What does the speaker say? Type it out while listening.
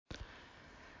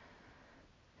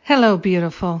Hello,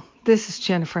 beautiful. This is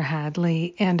Jennifer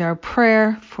Hadley, and our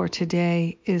prayer for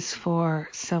today is for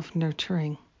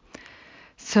self-nurturing.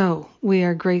 So we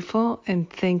are grateful and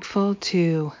thankful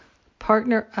to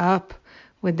partner up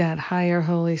with that higher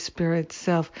Holy Spirit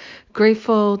self.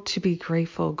 Grateful to be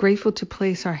grateful to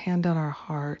place our hand on our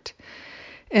heart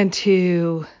and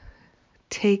to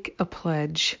take a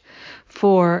pledge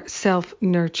for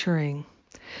self-nurturing.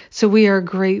 So we are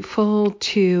grateful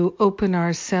to open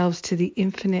ourselves to the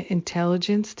infinite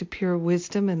intelligence, to pure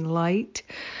wisdom and light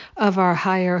of our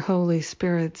higher Holy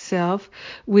Spirit self.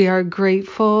 We are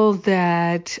grateful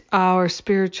that our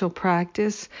spiritual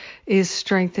practice is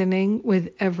strengthening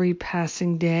with every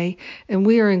passing day, and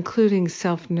we are including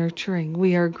self-nurturing.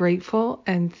 We are grateful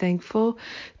and thankful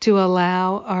to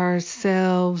allow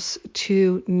ourselves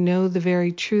to know the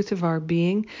very truth of our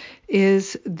being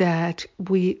is that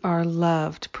we are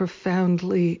loved,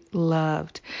 profoundly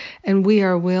loved, and we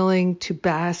are willing to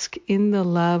bask in the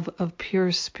love of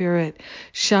pure spirit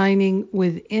shining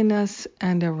within us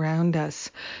and around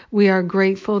us. We are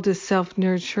grateful to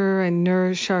self-nurture and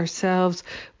nourish ourselves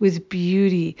with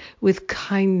beauty, with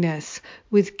kindness,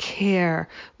 with care,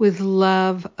 with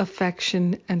love,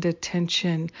 affection, and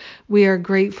attention. We are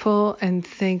grateful and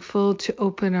thankful to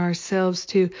open ourselves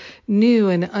to new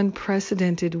and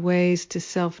unprecedented ways to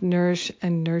self-nourish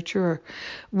and nurture.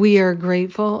 We are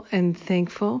grateful and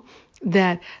thankful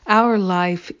that our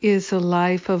life is a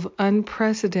life of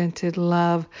unprecedented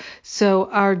love. So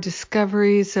our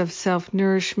discoveries of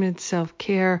self-nourishment,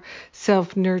 self-care,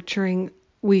 self-nurturing,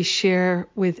 we share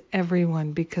with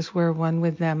everyone because we're one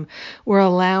with them. We're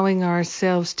allowing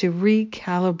ourselves to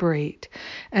recalibrate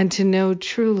and to know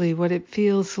truly what it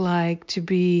feels like to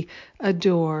be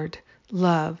adored,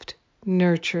 loved,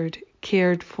 nurtured,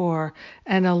 cared for,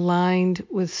 and aligned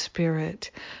with spirit.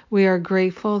 We are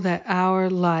grateful that our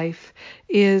life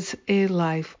is a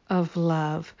life of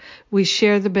love. We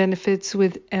share the benefits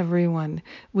with everyone.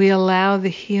 We allow the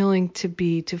healing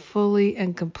to fully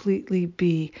and completely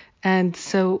be, and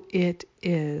so it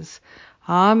is.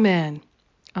 Amen.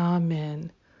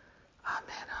 Amen.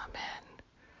 Amen. Amen.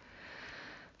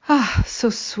 Ah,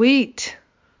 so sweet.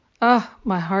 Ah,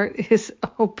 my heart is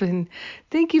open.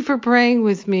 Thank you for praying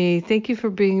with me. Thank you for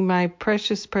being my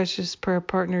precious, precious prayer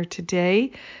partner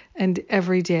today and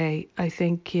every day. I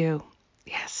thank you.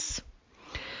 Yes.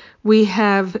 We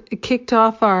have kicked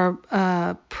off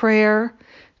our prayer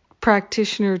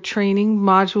practitioner training.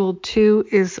 Module 2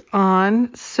 is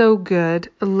on. So good.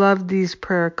 I love these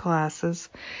prayer classes.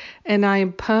 And I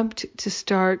am pumped to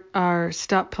start our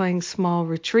Stop Playing Small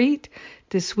retreat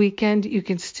this weekend. You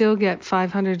can still get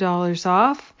 $500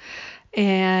 off.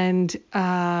 And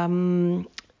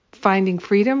Finding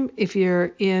Freedom, if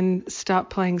you're in Stop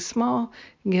Playing Small,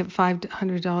 you can get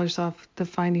 $500 off the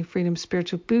Finding Freedom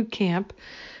Spiritual Boot Camp,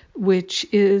 which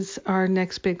is our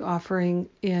next big offering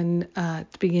in the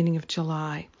beginning of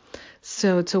July.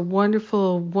 So it's a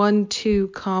wonderful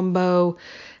 1-2 combo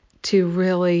to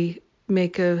really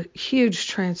make a huge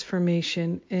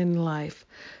transformation in life.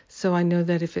 So I know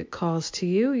that if it calls to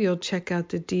you, you'll check out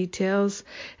the details.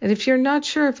 And if you're not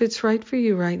sure if it's right for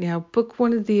you right now, book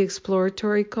one of the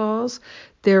exploratory calls.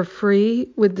 They're free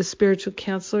with the spiritual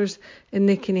counselors, and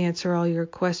they can answer all your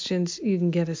questions. You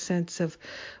can get a sense of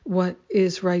what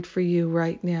is right for you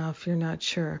right now if you're not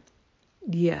sure.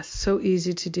 Yes, so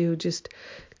easy to do. Just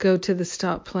go to the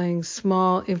Stop Playing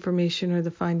Small information or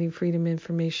the Finding Freedom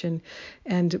information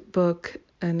and book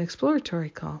an exploratory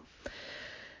call.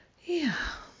 Yeah.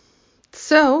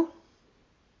 So,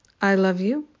 I love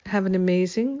you. Have an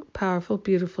amazing, powerful,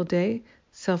 beautiful day.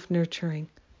 Self-nurturing.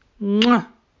 Mwah!